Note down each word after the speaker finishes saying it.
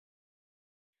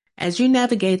As you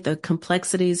navigate the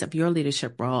complexities of your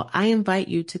leadership role, I invite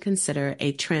you to consider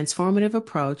a transformative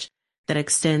approach that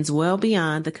extends well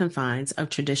beyond the confines of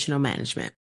traditional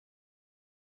management.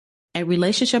 At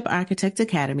Relationship Architect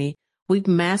Academy, we've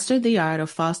mastered the art of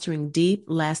fostering deep,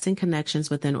 lasting connections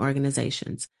within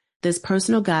organizations. This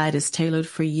personal guide is tailored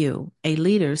for you, a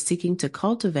leader seeking to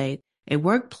cultivate a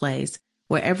workplace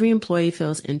where every employee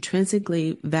feels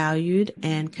intrinsically valued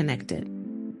and connected.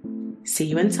 See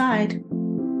you inside.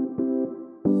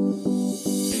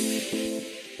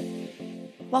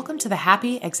 Welcome to the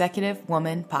Happy Executive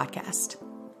Woman podcast.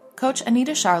 Coach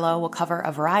Anita Charlo will cover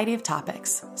a variety of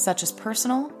topics, such as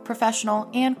personal, professional,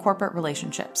 and corporate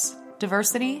relationships,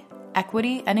 diversity,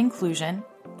 equity and inclusion,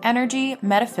 energy,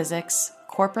 metaphysics,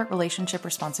 corporate relationship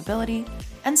responsibility,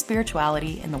 and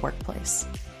spirituality in the workplace.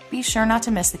 Be sure not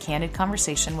to miss the Candid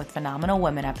Conversation with Phenomenal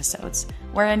Women episodes,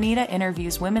 where Anita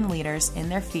interviews women leaders in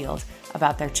their field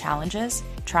about their challenges,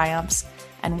 triumphs,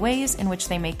 and ways in which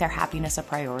they make their happiness a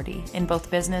priority in both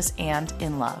business and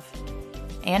in love.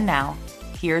 And now,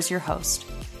 here's your host,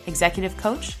 executive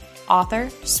coach, author,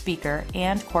 speaker,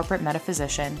 and corporate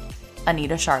metaphysician,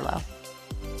 Anita Charlo.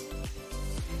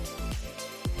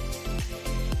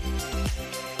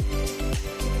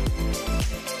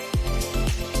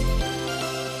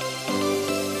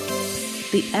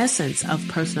 The essence of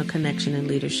personal connection and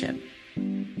leadership.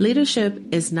 Leadership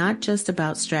is not just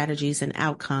about strategies and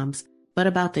outcomes, but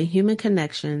about the human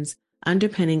connections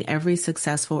underpinning every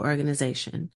successful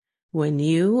organization. When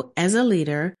you, as a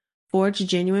leader, forge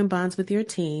genuine bonds with your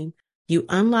team, you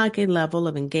unlock a level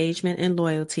of engagement and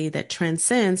loyalty that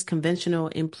transcends conventional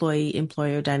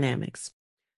employee-employer dynamics.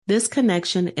 This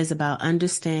connection is about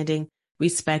understanding,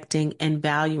 respecting, and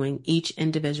valuing each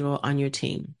individual on your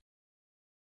team.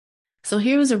 So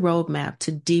here is a roadmap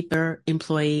to deeper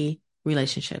employee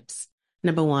relationships.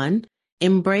 Number 1,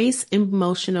 embrace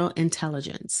emotional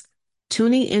intelligence.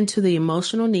 Tuning into the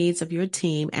emotional needs of your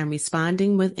team and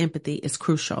responding with empathy is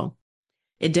crucial.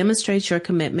 It demonstrates your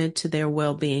commitment to their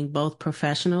well-being, both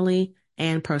professionally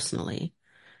and personally.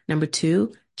 Number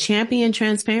 2, champion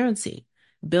transparency.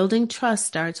 Building trust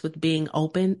starts with being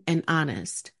open and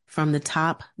honest, from the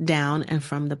top down and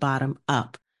from the bottom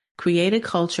up. Create a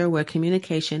culture where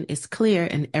communication is clear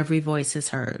and every voice is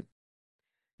heard.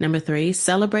 Number 3,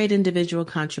 celebrate individual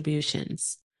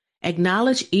contributions.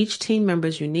 Acknowledge each team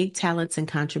member's unique talents and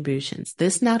contributions.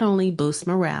 This not only boosts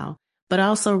morale, but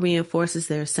also reinforces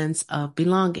their sense of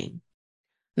belonging.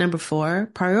 Number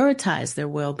 4, prioritize their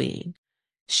well-being.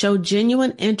 Show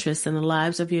genuine interest in the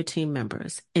lives of your team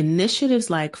members.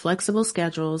 Initiatives like flexible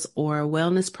schedules or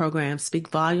wellness programs speak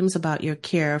volumes about your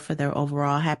care for their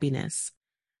overall happiness.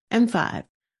 And 5,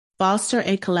 foster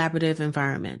a collaborative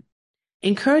environment.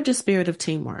 Encourage a spirit of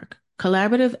teamwork.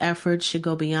 Collaborative efforts should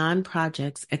go beyond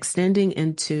projects, extending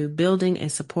into building a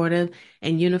supportive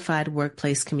and unified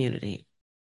workplace community.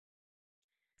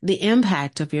 The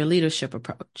impact of your leadership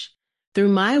approach. Through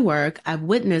my work, I've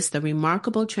witnessed the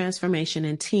remarkable transformation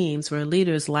in teams where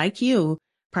leaders like you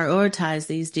prioritize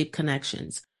these deep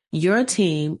connections. Your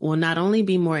team will not only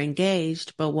be more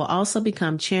engaged, but will also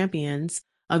become champions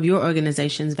of your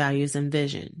organization's values and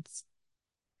visions.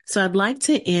 So I'd like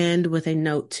to end with a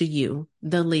note to you,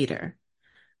 the leader.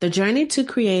 The journey to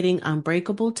creating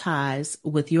unbreakable ties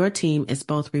with your team is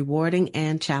both rewarding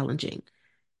and challenging.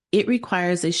 It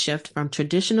requires a shift from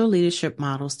traditional leadership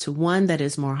models to one that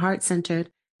is more heart-centered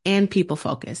and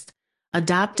people-focused.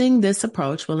 Adopting this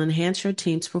approach will enhance your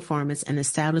team's performance and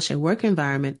establish a work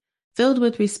environment filled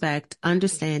with respect,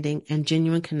 understanding, and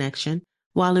genuine connection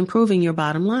while improving your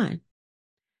bottom line.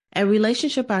 At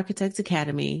Relationship Architects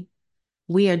Academy,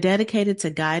 we are dedicated to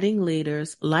guiding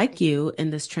leaders like you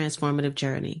in this transformative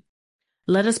journey.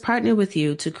 Let us partner with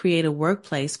you to create a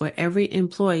workplace where every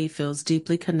employee feels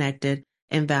deeply connected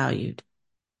and valued.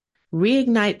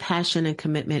 Reignite passion and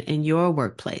commitment in your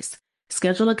workplace.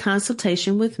 Schedule a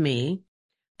consultation with me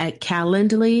at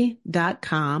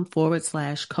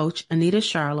calendly.com/Coach Anita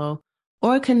Charlo,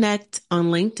 or connect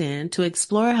on LinkedIn to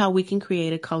explore how we can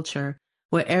create a culture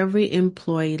where every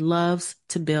employee loves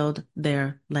to build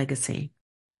their legacy.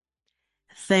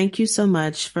 Thank you so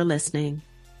much for listening.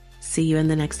 See you in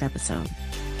the next episode.